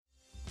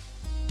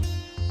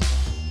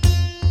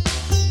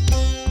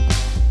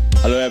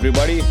Hello,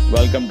 everybody.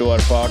 Welcome to our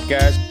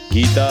podcast,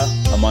 Gita,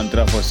 a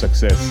mantra for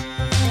success.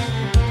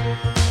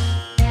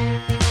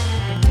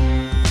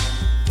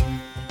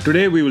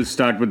 Today, we will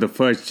start with the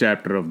first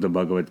chapter of the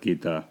Bhagavad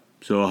Gita.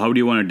 So, how do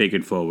you want to take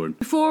it forward?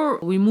 Before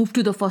we move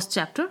to the first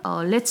chapter,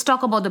 let's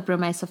talk about the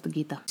premise of the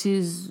Gita, which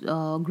is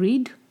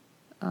greed,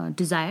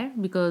 desire,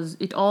 because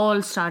it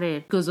all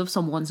started because of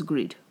someone's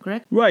greed,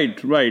 correct?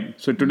 Right.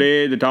 So,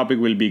 today the topic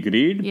will be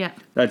greed. Yeah.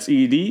 That's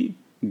easy.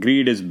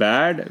 Greed is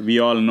bad. We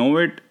all know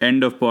it.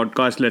 End of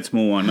podcast. Let's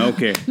move on.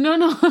 Okay.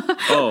 No.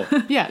 Oh.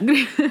 Yeah,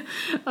 greed.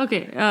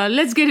 Okay,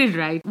 let's get it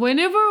right.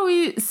 Whenever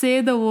we say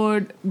the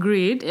word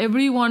greed,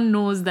 everyone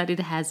knows that it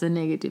has a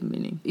negative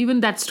meaning. Even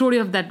that story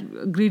of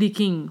that greedy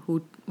king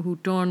who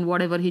turned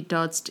whatever he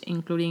touched,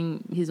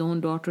 including his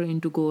own daughter,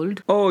 into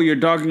gold. Oh, you're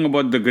talking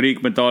about the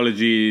Greek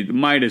mythology, the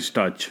Midas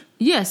touch.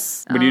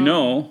 Yes. But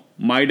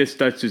Midas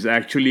touch is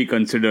actually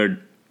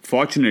considered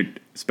fortunate,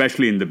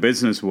 especially in the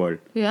business world.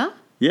 Yeah?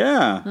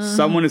 Yeah,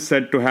 someone is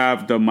said to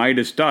have the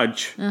Midas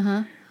touch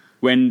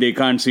when they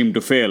can't seem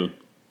to fail.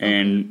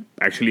 And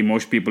actually,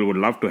 most people would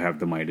love to have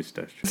the Midas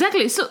touch.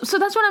 Exactly. So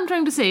that's what I'm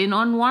trying to say. And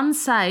on one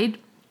side,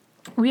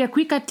 we are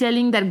quick at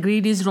telling that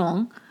greed is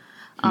wrong.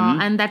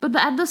 But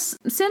at the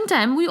same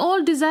time, we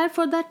all desire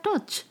for that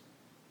touch,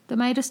 the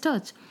Midas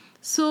touch.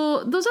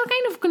 So those are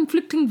kind of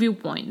conflicting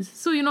viewpoints.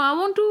 So, I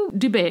want to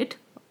debate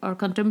or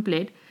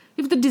contemplate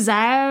if the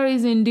desire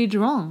is indeed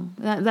wrong.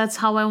 That's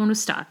how I want to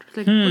start.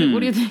 Like, what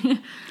do you think?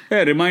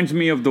 Yeah, it reminds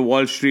me of the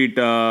Wall Street,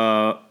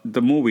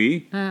 the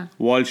movie,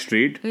 Wall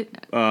Street,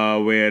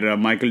 where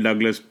Michael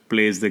Douglas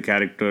plays the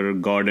character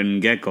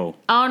Gordon Gekko.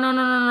 Oh, no.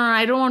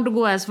 I don't want to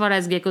go as far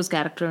as Gekko's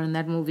character in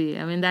that movie.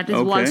 I mean, that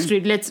is Wall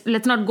Street.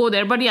 Let's not go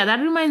there. But yeah, that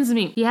reminds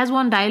me. He has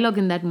one dialogue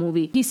in that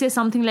movie. He says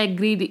something like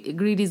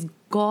greed is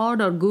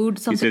God or good.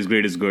 Something. He says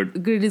greed is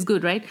good. Greed is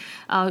good, right?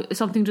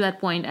 Something to that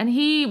point. And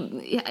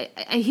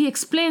he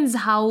explains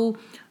how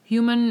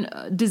human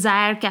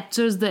desire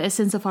captures the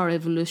essence of our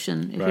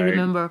evolution, if you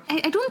remember.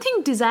 I don't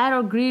think desire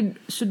or greed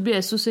should be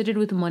associated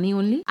with money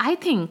only. I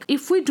think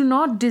if we do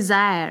not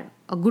desire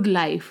a good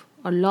life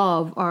or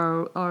love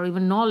or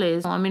even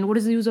knowledge, what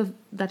is the use of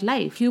that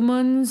life?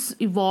 Humans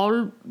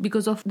evolve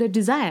because of their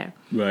desire.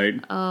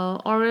 Right.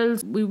 Or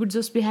else we would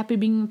just be happy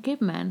being a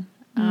caveman.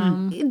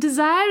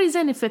 Desire is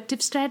an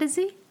effective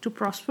strategy to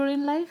prosper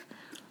in life.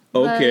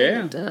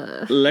 Okay.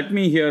 But, let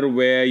me hear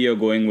where you're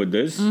going with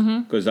this,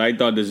 because I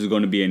thought this is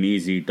going to be an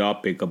easy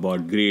topic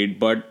about greed,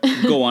 but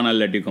go on, I'll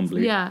let you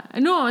complete. Yeah.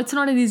 No, it's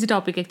not an easy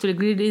topic actually.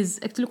 Greed is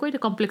actually quite a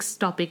complex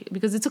topic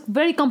because it's a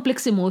very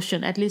complex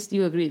emotion. At least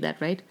you agree that,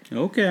 right?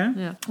 Okay.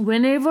 Yeah.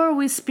 Whenever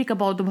we speak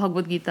about the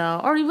Bhagavad Gita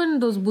or even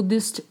those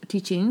Buddhist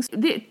teachings,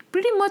 they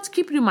pretty much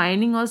keep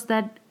reminding us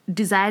that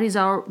desire is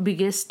our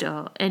biggest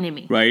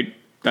enemy. Right.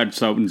 That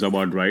sounds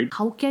about right.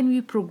 How can we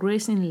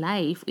progress in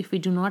life if we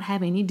do not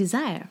have any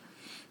desire?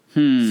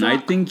 I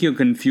think you're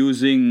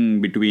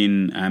confusing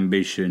between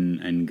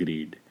ambition and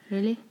greed.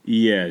 Really?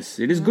 Yes.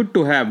 It is good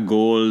to have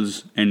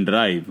goals and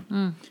drive.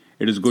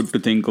 It is good to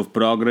think of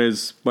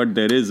progress, but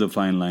there is a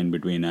fine line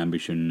between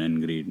ambition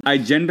and greed. I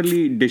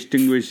generally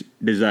distinguish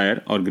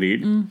desire or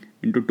greed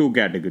into two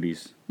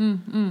categories.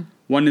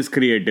 One is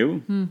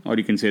creative, or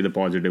you can say the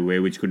positive way,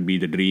 which could be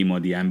the dream or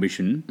the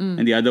ambition.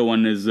 And the other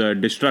one is a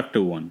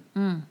destructive one.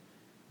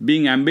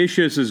 Being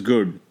ambitious is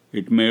good.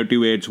 It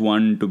motivates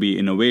one to be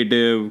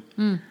innovative.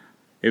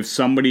 If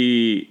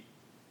somebody,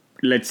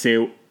 let's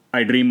say,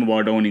 I dream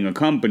about owning a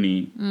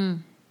company,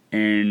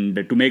 and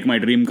to make my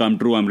dream come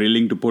true, I'm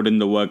willing to put in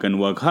the work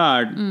and work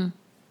hard,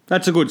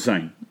 that's a good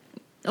sign.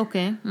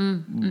 Okay.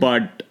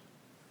 But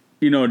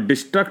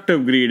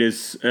destructive greed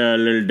is a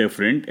little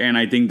different, and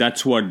I think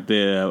that's what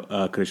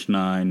the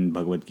Krishna and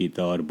Bhagavad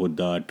Gita or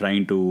Buddha are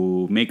trying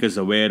to make us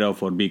aware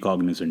of or be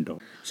cognizant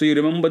of. So you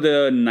remember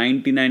the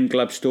 99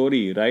 Club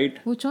story, right?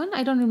 Which one?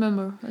 I don't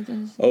remember.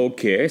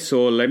 Okay,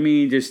 so let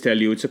me just tell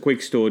you. It's a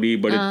quick story,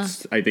 but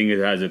I think it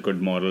has a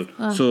good moral.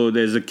 So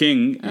there's a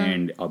king,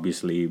 and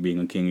obviously being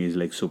a king, he's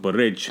like super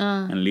rich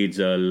and leads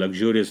a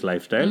luxurious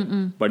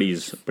lifestyle, but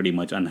he's pretty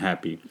much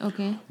unhappy.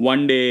 Okay.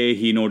 One day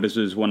he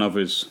notices one of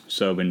his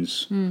servants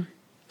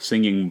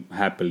singing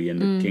happily, and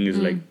the king is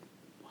like,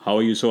 how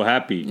are you so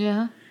happy?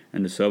 Yeah.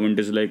 And the servant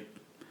is like,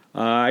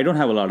 I don't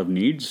have a lot of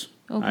needs.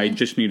 Okay. I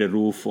just need a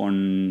roof for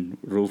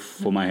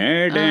my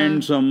head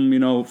and some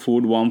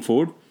warm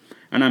food,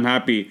 and I'm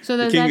happy. So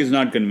the king is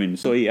not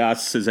convinced, so he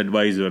asks his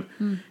advisor,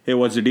 hey,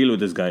 what's the deal with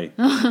this guy?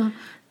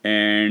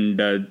 And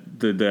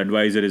the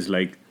advisor is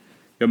like,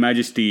 Your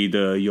Majesty,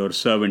 your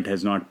servant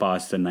has not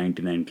passed the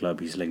 99 Club.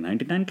 He's like,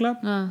 99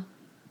 Club?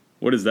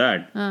 What is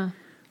that?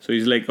 So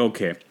he's like,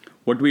 okay,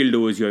 what we'll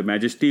do is, Your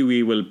Majesty,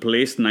 we will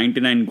place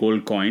 99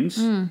 gold coins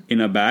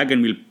in a bag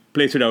and we'll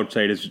place it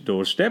outside his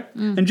doorstep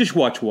and just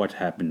watch what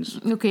happens.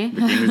 Okay.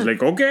 The king is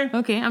like, okay.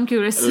 Okay, I'm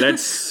curious.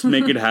 Let's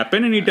make it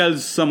happen. And he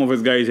tells some of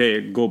his guys, hey,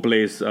 go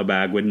place a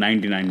bag with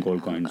 99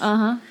 gold coins.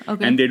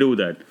 Okay. And they do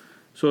that.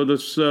 So the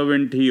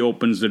servant, he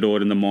opens the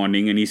door in the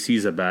morning and he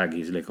sees a bag.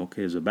 He's like,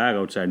 okay, there's a bag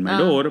outside my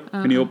door.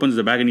 And he opens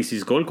the bag and he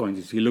sees gold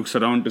coins. He looks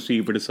around to see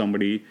if it is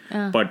somebody.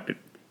 But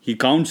he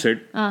counts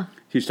it.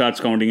 He starts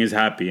counting, he's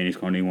happy, and he's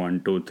counting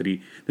 1, 2,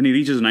 3. Then he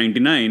reaches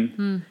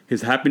 99.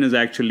 His happiness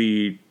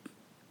actually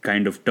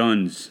kind of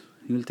turns.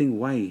 You'll think,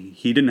 why?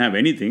 He didn't have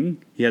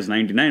anything. He has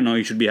 99. Now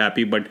he should be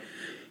happy. But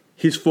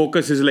his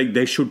focus is like,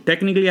 there should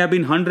technically have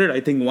been 100. I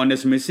think one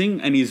is missing.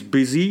 And he's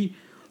busy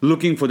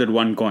looking for that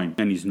one coin.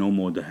 And he's no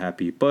more the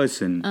happy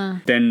person.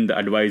 Then the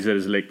advisor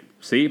is like,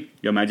 see,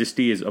 Your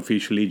Majesty is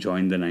officially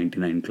joined the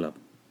 99 club.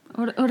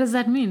 What does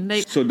that mean?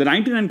 Like, so the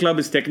 99 Club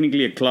is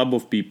technically a club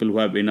of people who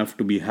have enough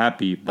to be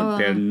happy, but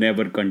they're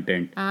never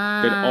content.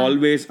 They're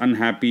always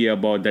unhappy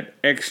about that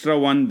extra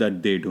one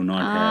that they do not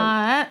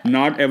have.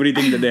 Not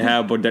everything that they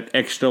have, but that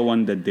extra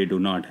one that they do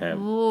not have.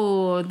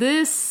 Oh,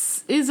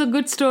 this is a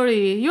good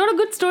story. You're a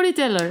good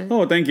storyteller.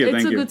 Oh, thank you.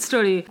 It's a good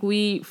story.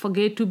 We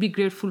forget to be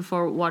grateful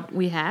for what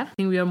we have. I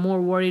think we are more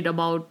worried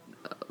about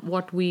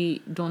what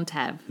we don't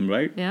have.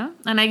 Right. Yeah.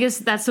 And I guess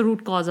that's the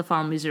root cause of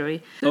our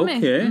misery.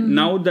 Okay.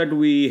 Now that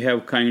we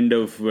have kind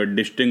of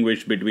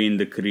distinguished between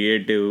the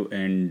creative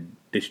and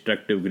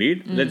destructive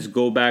greed, let's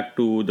go back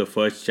to the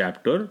first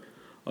chapter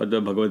of the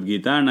Bhagavad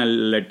Gita, and I'll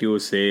let you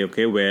say,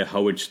 okay,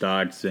 how it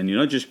starts, and,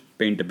 just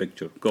paint a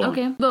picture. Go on.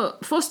 Okay. The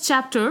first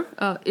chapter,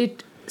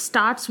 it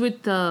starts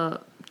with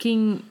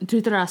King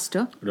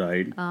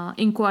Dhritarashtra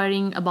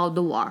inquiring about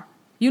the war.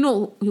 You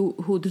know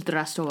who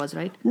Dhritarashtra was,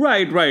 right?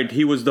 Right.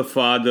 He was the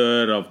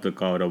father of the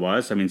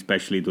Kauravas. I mean,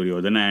 especially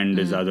Duryodhana and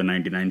his other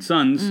 99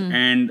 sons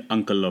and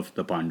uncle of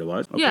the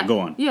Pandavas. Okay, go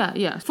on.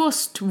 Yeah.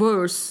 First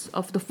verse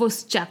of the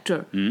first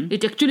chapter.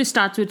 It actually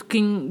starts with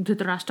King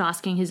Dhritarashtra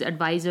asking his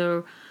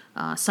advisor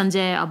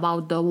Sanjay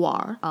about the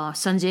war.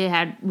 Sanjay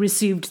had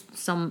received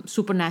some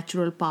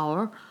supernatural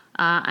power.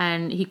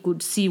 And he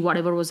could see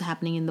whatever was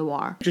happening in the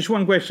war. Just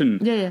one question.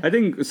 Yeah. I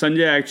think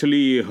Sanjay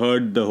actually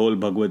heard the whole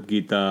Bhagavad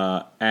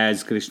Gita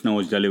as Krishna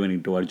was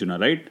delivering to Arjuna,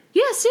 right?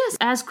 Yes.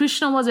 As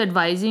Krishna was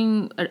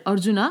advising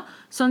Arjuna,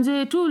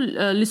 Sanjay too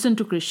listened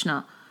to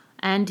Krishna.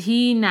 And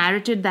he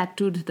narrated that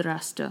to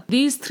Dhritarashtra.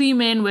 These three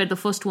men were the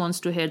first ones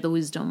to hear the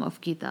wisdom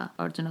of Gita.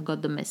 Arjuna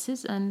got the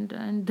message and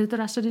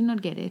Dhritarashtra did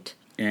not get it.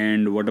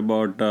 And what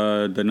about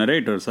the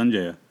narrator,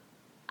 Sanjay?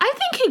 I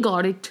think he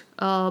got it,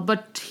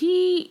 but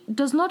he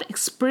does not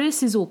express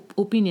his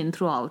opinion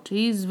throughout.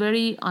 He is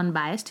very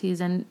unbiased. He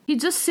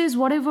just says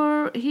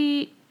whatever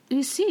he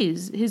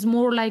sees. He's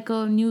more like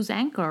a news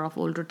anchor of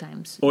older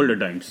times.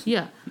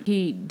 Yeah.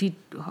 He did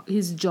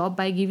his job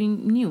by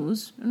giving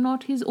news,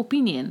 not his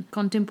opinion.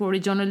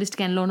 Contemporary journalist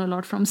can learn a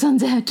lot from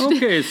Sanjay today.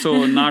 Okay,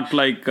 so not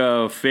like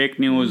fake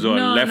news or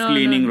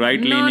left-leaning,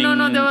 right-leaning?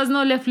 No, there was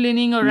no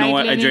left-leaning or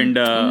right-leaning. No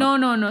agenda?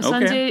 No. Okay.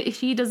 Sanjay,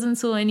 he doesn't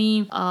show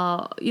any,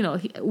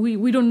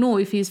 we don't know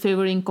if he's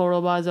favoring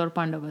Kauravas or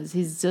Pandavas.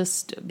 He's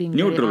just being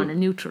neutral. Very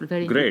neutral.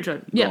 Great.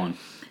 Go on.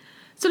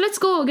 So let's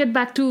get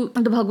back to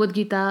the Bhagavad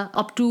Gita.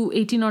 Up to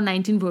 18 or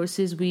 19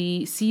 verses,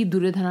 we see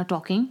Duryodhana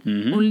talking.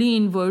 Only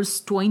in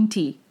verse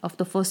 20 of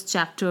the first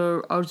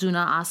chapter, Arjuna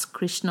asks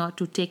Krishna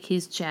to take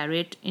his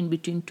chariot in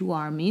between two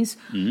armies.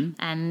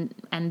 And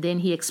then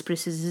he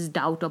expresses his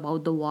doubt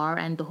about the war.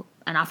 And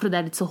after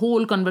that, it's a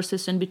whole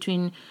conversation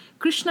between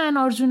Krishna and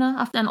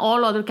Arjuna, and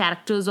all other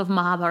characters of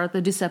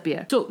Mahabharata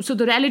disappear. So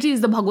the reality is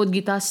the Bhagavad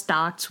Gita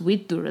starts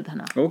with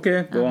Duryodhana.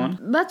 Okay, go on.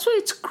 That's why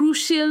it's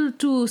crucial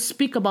to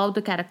speak about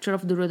the character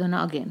of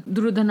Duryodhana again.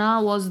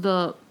 Duryodhana was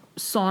the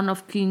son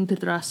of King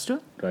Dhritarashtra.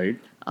 Right.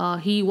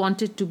 He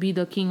wanted to be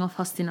the king of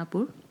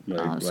Hastinapur.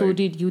 Right. So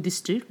did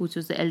Yudhishthir, which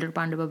was the elder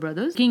Pandava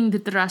brothers. King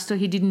Dhritarashtra,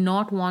 he did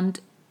not want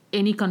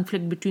any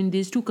conflict between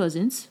these two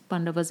cousins,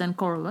 Pandavas and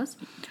Kauravas.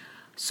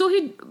 So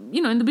he,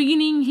 in the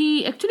beginning,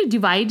 he actually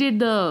divided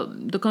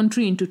the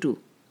country into two.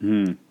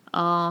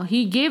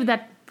 He gave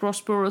that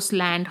prosperous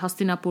land,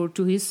 Hastinapur,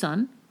 to his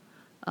son,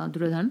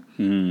 Duryodhana,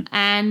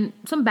 and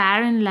some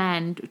barren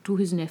land to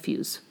his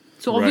nephews.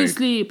 So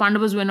obviously,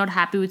 Pandavas were not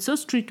happy with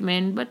such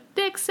treatment, but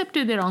they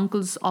accepted their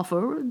uncle's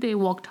offer. They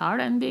worked hard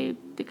and they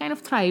kind of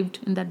thrived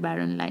in that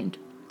barren land.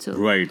 So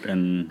right,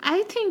 and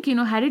I think,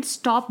 had it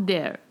stopped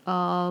there,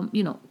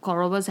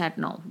 Kauravas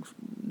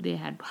they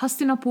had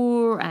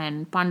Hastinapur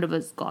and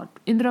Pandavas got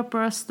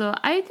Indraprastha.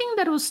 I think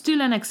that was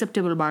still an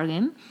acceptable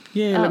bargain.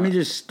 Yeah, let me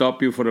just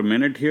stop you for a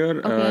minute here.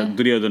 Okay.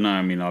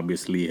 Duryodhana,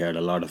 obviously had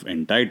a lot of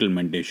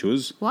entitlement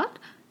issues. What?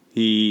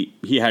 He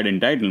had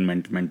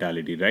entitlement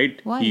mentality, right?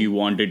 Why? He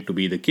wanted to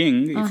be the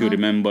king. If you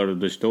remember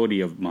the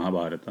story of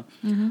Mahabharata,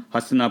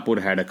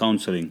 Hastinapur had a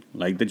council,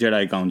 like the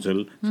Jedi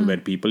Council, so where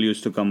people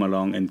used to come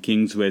along and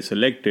kings were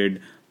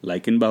selected,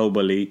 like in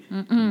Bahubali.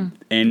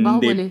 And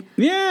Bahubali.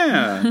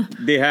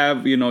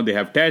 they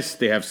have tests,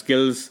 they have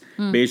skills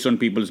based on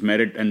people's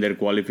merit and their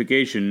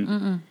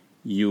qualification.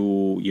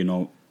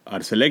 You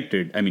are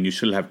selected. I mean, you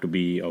still have to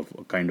be of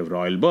a kind of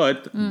royal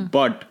birth,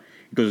 but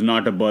it was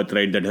not a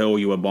birthright that,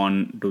 you were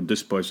born to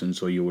this person,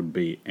 so you would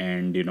be.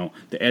 And,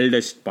 the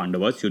eldest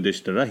Pandavas,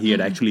 Yudhishthira, he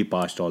had actually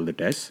passed all the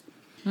tests.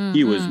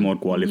 He was more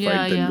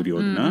qualified than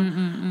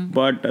Duryodhana.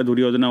 But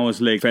Duryodhana was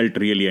felt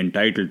really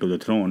entitled to the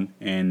throne.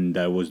 And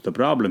that was the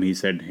problem. He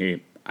said,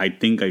 hey, I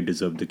think I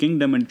deserve the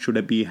kingdom and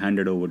should be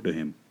handed over to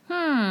him.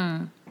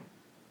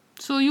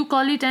 So you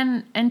call it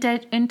an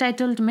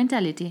entitled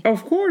mentality?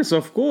 Of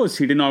course.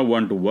 He did not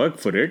want to work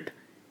for it.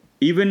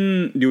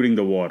 Even during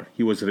the war,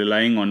 he was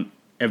relying on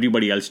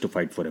everybody else to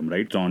fight for him,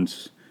 right?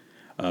 Taunts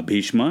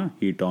Bhishma,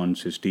 he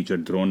taunts his teacher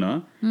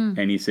Drona,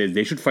 and he says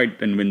they should fight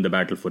and win the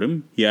battle for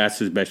him. He asks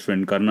his best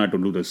friend Karna to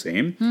do the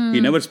same. He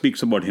never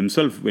speaks about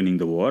himself winning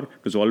the war.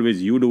 It was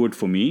always, you do it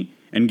for me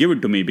and give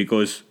it to me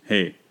because,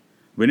 hey,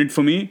 win it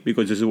for me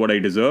because this is what I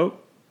deserve.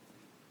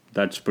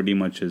 That's pretty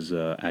much his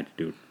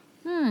attitude.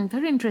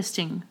 Very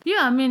interesting.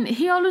 Yeah, I mean,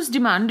 he always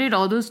demanded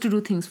others to do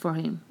things for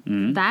him.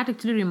 That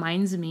actually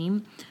reminds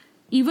me,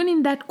 even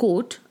in that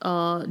court,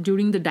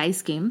 during the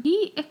dice game,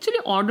 he actually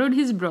ordered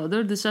his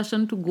brother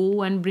Dushashan to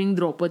go and bring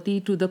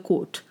Draupadi to the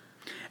court.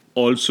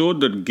 Also,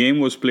 the game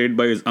was played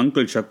by his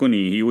uncle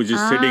Shakuni. He was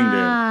just sitting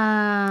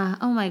there.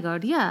 Oh my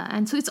god, yeah.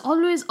 And so it's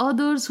always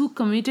others who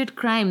committed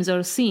crimes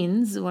or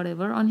sins,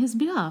 whatever, on his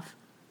behalf.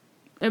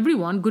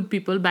 Everyone, good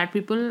people, bad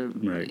people,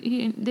 Right.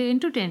 they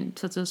entertained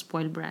such a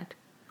spoiled brat.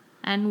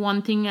 And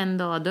one thing and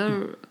the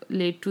other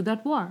led to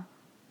that war.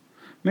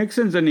 Makes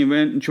sense, and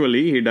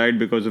eventually he died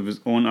because of his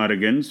own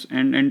arrogance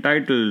and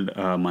entitled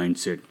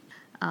mindset.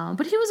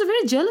 But he was a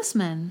very jealous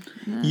man.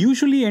 Yeah.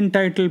 Usually,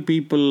 entitled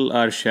people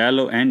are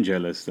shallow and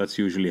jealous. That's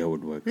usually how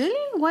it works.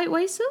 Really?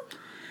 Why so?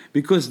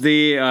 Because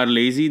they are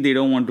lazy, they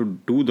don't want to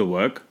do the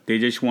work. They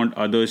just want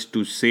others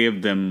to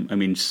serve them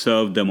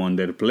on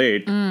their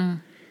plate.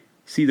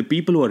 See, the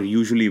people who are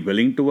usually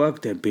willing to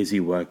work, they're busy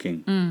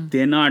working.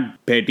 They're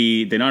not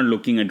petty. They're not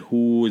looking at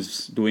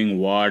who's doing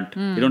what.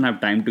 They don't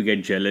have time to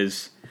get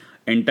jealous.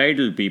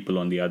 Entitled people,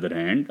 on the other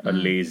hand, are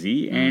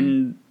lazy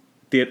and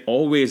they're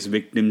always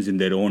victims in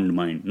their own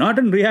mind. Not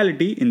in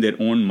reality, in their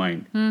own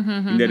mind.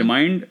 In their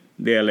mind,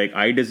 they're like,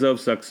 I deserve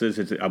success.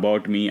 It's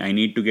about me. I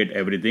need to get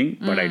everything,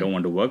 but I don't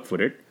want to work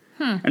for it.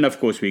 And of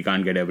course, we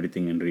can't get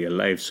everything in real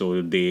life.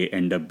 So they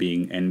end up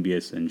being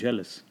envious and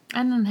jealous.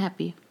 And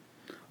unhappy.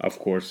 Of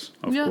course.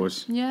 Yeah.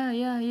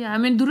 I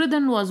mean,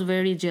 Duryodhan was a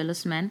very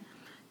jealous man.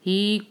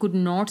 He could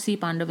not see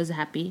Pandavas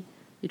happy.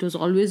 It was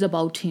always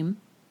about him,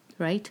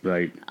 right?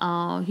 Right.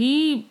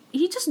 He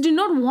just did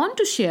not want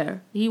to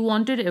share. He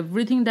wanted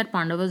everything that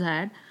Pandavas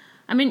had.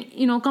 I mean,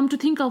 come to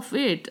think of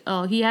it,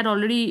 he had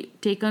already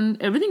taken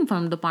everything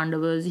from the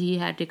Pandavas. He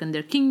had taken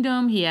their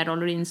kingdom. He had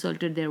already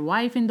insulted their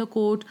wife in the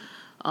court.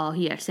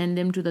 He had sent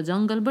them to the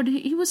jungle, but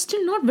he was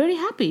still not very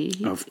happy.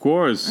 Of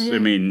course. I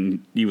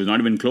mean, he was not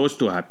even close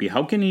to happy.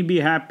 How can he be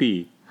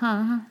happy?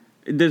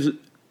 There's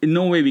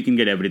no way we can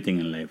get everything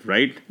in life,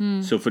 right?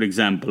 So, for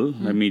example,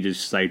 let me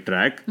just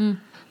sidetrack.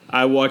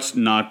 I watched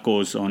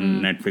Narcos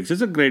on Netflix.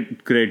 It's a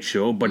great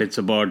show, but it's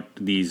about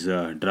these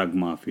drug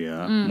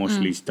mafia,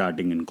 mostly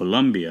starting in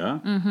Colombia.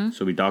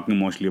 So we're talking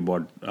mostly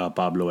about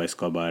Pablo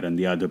Escobar and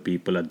the other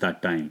people at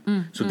that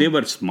time. So they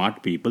were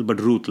smart people, but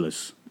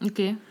ruthless.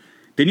 Okay.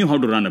 They knew how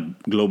to run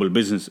a global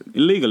business,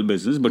 illegal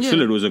business, but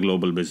still it was a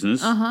global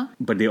business.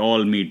 But they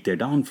all meet their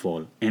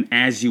downfall. And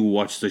as you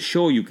watch the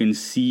show, you can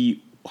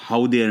see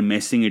how they are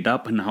messing it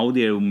up and how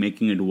they are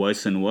making it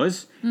worse and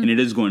worse. And it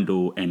is going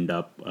to end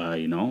up,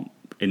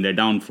 in their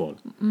downfall.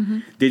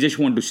 They just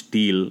want to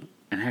steal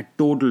and had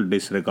total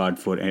disregard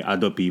for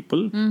other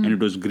people. And it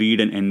was greed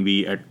and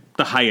envy at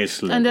the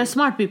highest level. And they're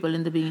smart people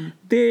in the beginning.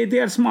 They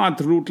are smart,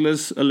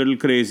 ruthless, a little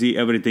crazy,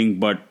 everything.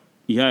 But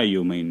yeah,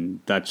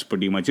 that's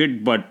pretty much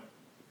it. But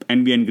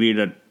envy and greed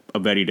at a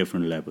very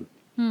different level.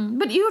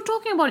 But you're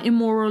talking about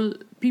immoral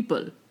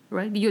people,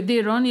 right?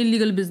 They run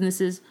illegal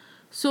businesses.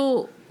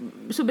 So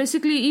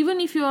basically,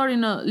 even if you are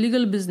in a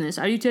legal business,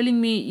 are you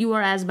telling me you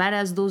are as bad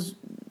as those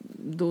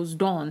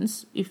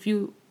dons if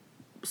you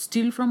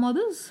steal from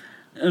others?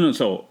 No,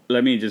 so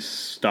let me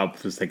just stop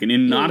for a second.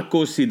 In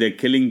Narcos, see, they're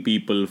killing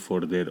people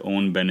for their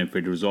own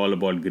benefit. It was all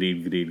about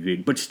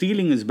greed. But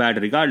stealing is bad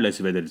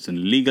regardless whether it's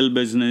in legal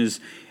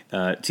business.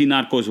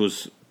 Narcos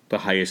was the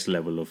highest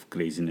level of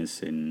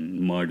craziness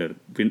in murder.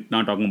 We're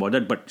not talking about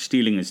that, but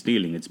stealing is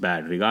stealing. It's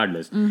bad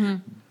regardless.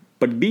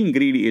 But being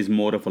greedy is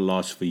more of a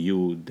loss for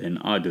you than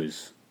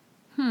others.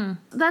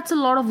 That's a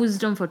lot of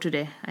wisdom for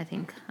today, I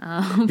think.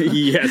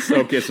 Yes,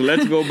 okay. So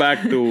let's go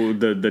back to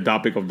the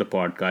topic of the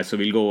podcast. So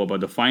we'll go about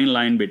the fine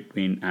line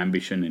between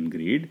ambition and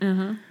greed.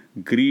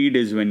 Greed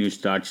is when you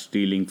start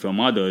stealing from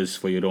others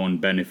for your own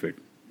benefit.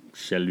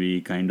 Shall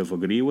we kind of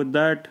agree with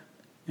that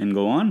and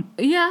go on?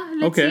 Yeah,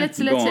 let's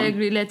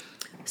agree.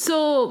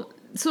 So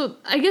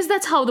I guess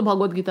that's how the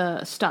Bhagavad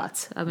Gita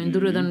starts. I mean,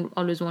 Duryodhan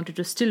always wanted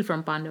to steal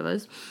from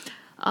Pandavas.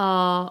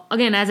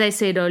 Again, as I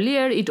said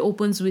earlier, it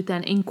opens with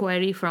an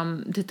inquiry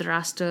from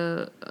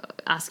Dhritarashtra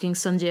asking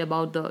Sanjay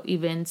about the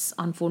events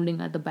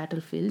unfolding at the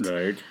battlefield.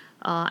 Right.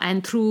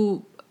 And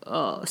through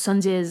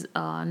Sanjay's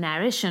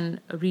narration,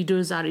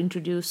 readers are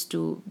introduced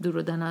to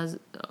Duryodhana's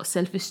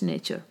selfish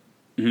nature.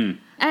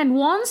 And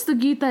once the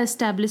Gita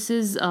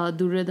establishes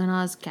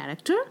Duryodhana's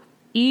character,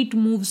 it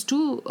moves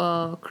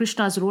to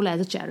Krishna's role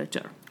as a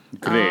charioteer.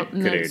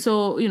 Great.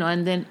 So,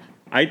 and then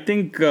I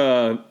think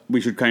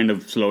we should kind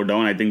of slow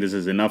down. I think this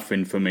is enough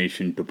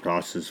information to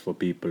process for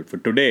people. For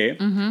today,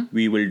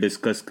 we will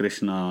discuss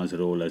Krishna's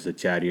role as a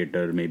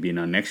charioteer maybe in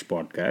our next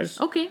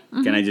podcast. Okay.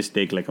 Can I just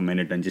take like a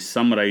minute and just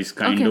summarize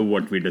kind of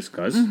what we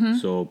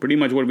discussed? So pretty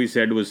much what we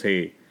said was,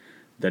 hey,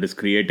 there is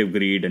creative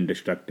greed and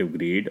destructive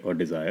greed or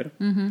desire.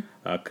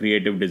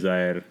 Creative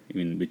desire,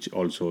 which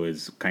also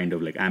is kind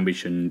of like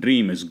ambition,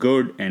 dream is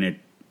good, and it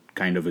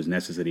kind of is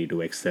necessary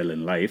to excel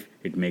in life.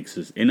 It makes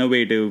us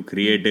innovative,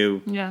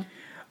 creative. Yeah.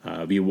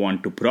 We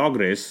want to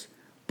progress,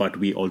 but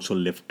we also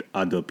lift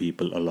other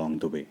people along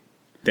the way.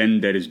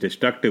 Then there is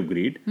destructive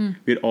greed.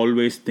 We're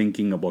always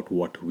thinking about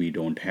what we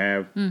don't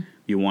have.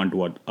 We want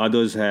what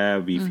others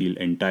have. We feel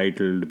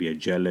entitled. We are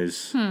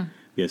jealous.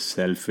 We are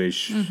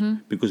selfish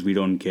because we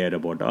don't care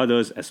about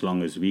others as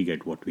long as we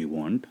get what we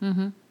want.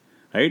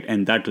 Right?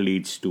 And that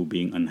leads to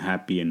being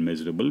unhappy and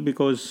miserable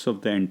because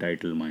of the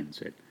entitled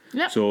mindset.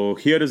 Yep. So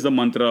here is the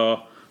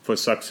mantra for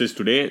success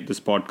today.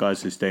 This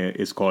podcast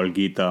is called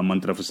Gita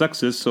Mantra for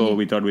Success. So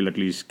we thought we'll at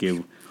least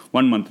give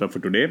one mantra for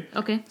today.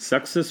 Okay.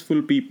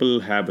 Successful people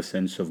have a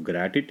sense of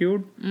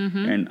gratitude,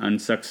 and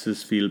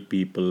unsuccessful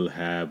people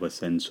have a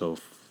sense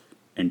of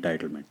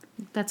entitlement.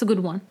 That's a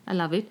good one. I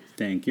love it.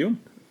 Thank you.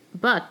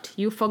 But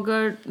you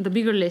forgot the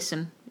bigger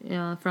lesson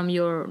from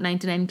your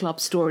 99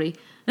 Club story.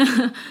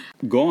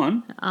 Go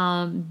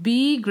on.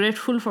 Be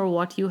grateful for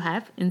what you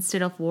have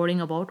instead of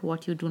worrying about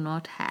what you do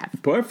not have.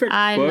 Perfect.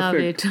 I love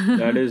it.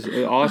 That is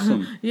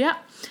awesome. Yeah.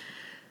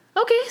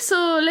 Okay,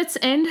 so let's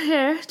end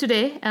here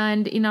today.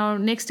 And in our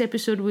next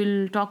episode,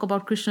 we'll talk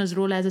about Krishna's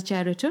role as a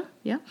charioteer.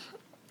 Yeah.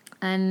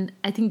 And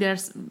I think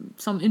there's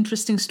some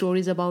interesting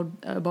stories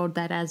about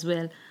that as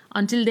well.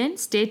 Until then,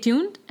 stay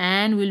tuned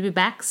and we'll be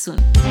back soon.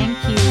 Thank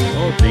you.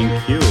 Oh,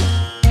 thank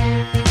you.